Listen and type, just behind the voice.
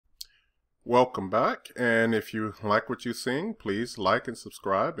Welcome back, and if you like what you're seeing, please like and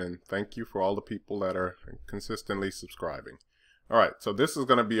subscribe, and thank you for all the people that are consistently subscribing. Alright, so this is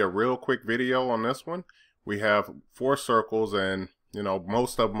going to be a real quick video on this one. We have 4 circles, and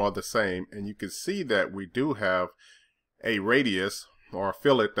most of them are the same, and you can see that we do have a radius or a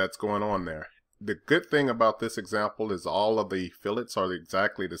fillet that's going on there. The good thing about this example is all of the fillets are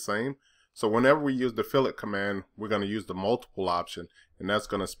exactly the same. So whenever we use the fillet command, we're going to use the multiple option, and that's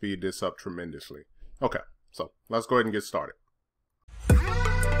going to speed this up tremendously. Okay, so let's go ahead and get started.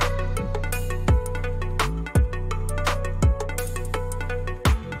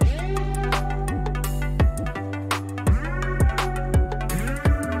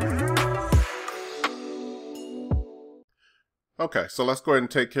 Okay, so let's go ahead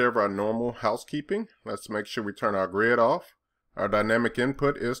and take care of our normal housekeeping. Let's make sure we turn our grid off. Our dynamic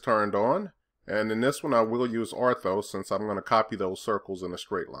input is turned on, and in this one I will use ortho since I'm going to copy those circles in a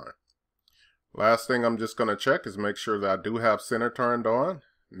straight line. Last thing I'm just going to check is make sure that I do have center turned on,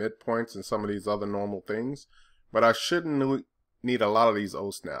 midpoints and some of these other normal things, but I shouldn't need a lot of these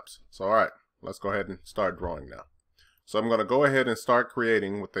O-snaps. So alright, let's go ahead and start drawing now. So I'm going to go ahead and start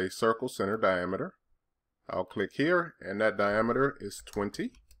creating with a circle center diameter. I'll click here, and that diameter is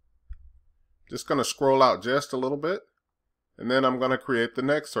 20. Just going to scroll out just a little bit. And then I'm going to create the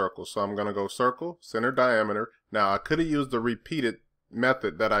next circle. So I'm going to go circle, center diameter. Now I could have used the repeated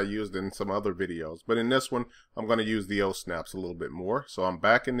method that I used in some other videos, but in this one I'm going to use the O-snaps a little bit more. So I'm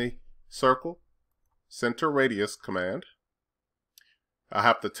back in the circle, center radius command. I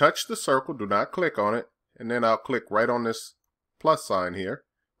have to touch the circle, do not click on it, and then I'll click right on this plus sign here.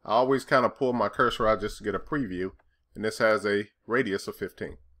 I always kind of pull my cursor out just to get a preview, and this has a radius of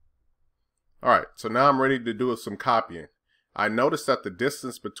 15. Alright, so now I'm ready to do some copying. I noticed that the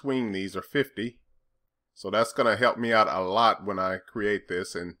distance between these are 50, so that's going to help me out a lot when I create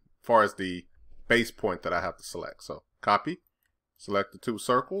this and as far as the base point that I have to select. So copy, select the 2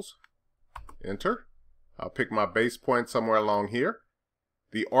 circles, enter. I'll pick my base point somewhere along here.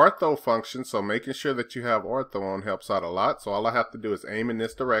 The ortho function, so making sure that you have ortho on helps out a lot. So all I have to do is aim in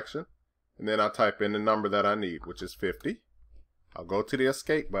this direction, and then I'll type in the number that I need, which is 50. I'll go to the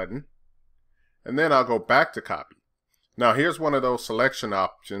escape button, and then I'll go back to copy. Now here's one of those selection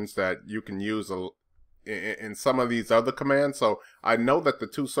options that you can use in some of these other commands. So I know that the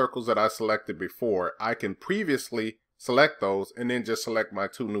 2 circles that I selected before, I can previously select those and then just select my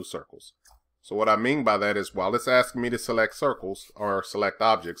 2 new circles. So what I mean by that is while it's asking me to select circles, or select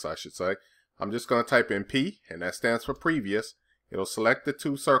objects I should say, I'm just going to type in P, and that stands for previous. It'll select the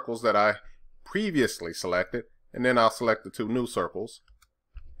 2 circles that I previously selected, and then I'll select the 2 new circles.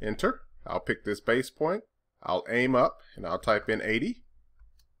 Enter. I'll pick this base point. I'll aim up and I'll type in 80,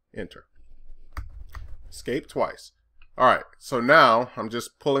 enter. Escape twice. Alright, so now I'm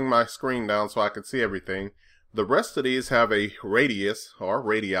just pulling my screen down so I can see everything. The rest of these have a radius or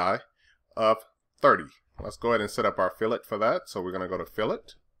radii of 30. Let's go ahead and set up our fillet for that. So we're going to go to fillet,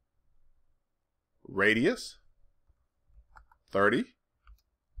 radius, 30,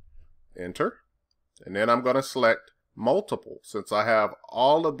 enter. And then I'm going to select multiple since I have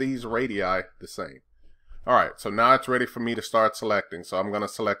all of these radii the same. Alright, so now it's ready for me to start selecting. So I'm going to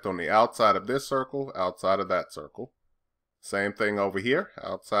select on the outside of this circle, outside of that circle. Same thing over here,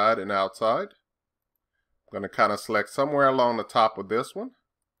 outside and outside. I'm going to kind of select somewhere along the top of this one.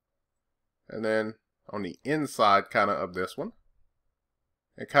 And then on the inside kind of this one.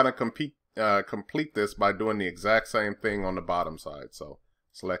 And kind of complete this by doing the exact same thing on the bottom side. So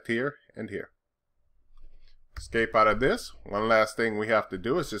select here and here. Escape out of this. One last thing we have to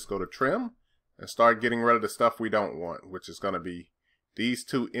do is just go to trim and start getting rid of the stuff we don't want, which is going to be these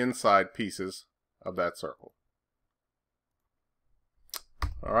 2 inside pieces of that circle.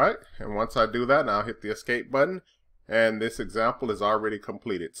 Alright, and once I do that, I'll hit the escape button, and this example is already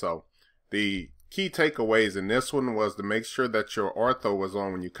completed. So the key takeaways in this one was to make sure that your ortho was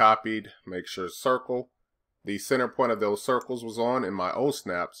on when you copied, make sure circle, the center point of those circles was on in my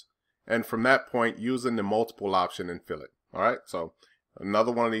O-snaps, and from that point using the multiple option in fillet. Alright, so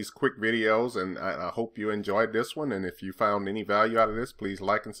another one of these quick videos, and I hope you enjoyed this one, and if you found any value out of this, please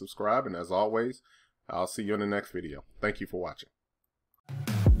like and subscribe, and as always, I'll see you in the next video. Thank you for watching.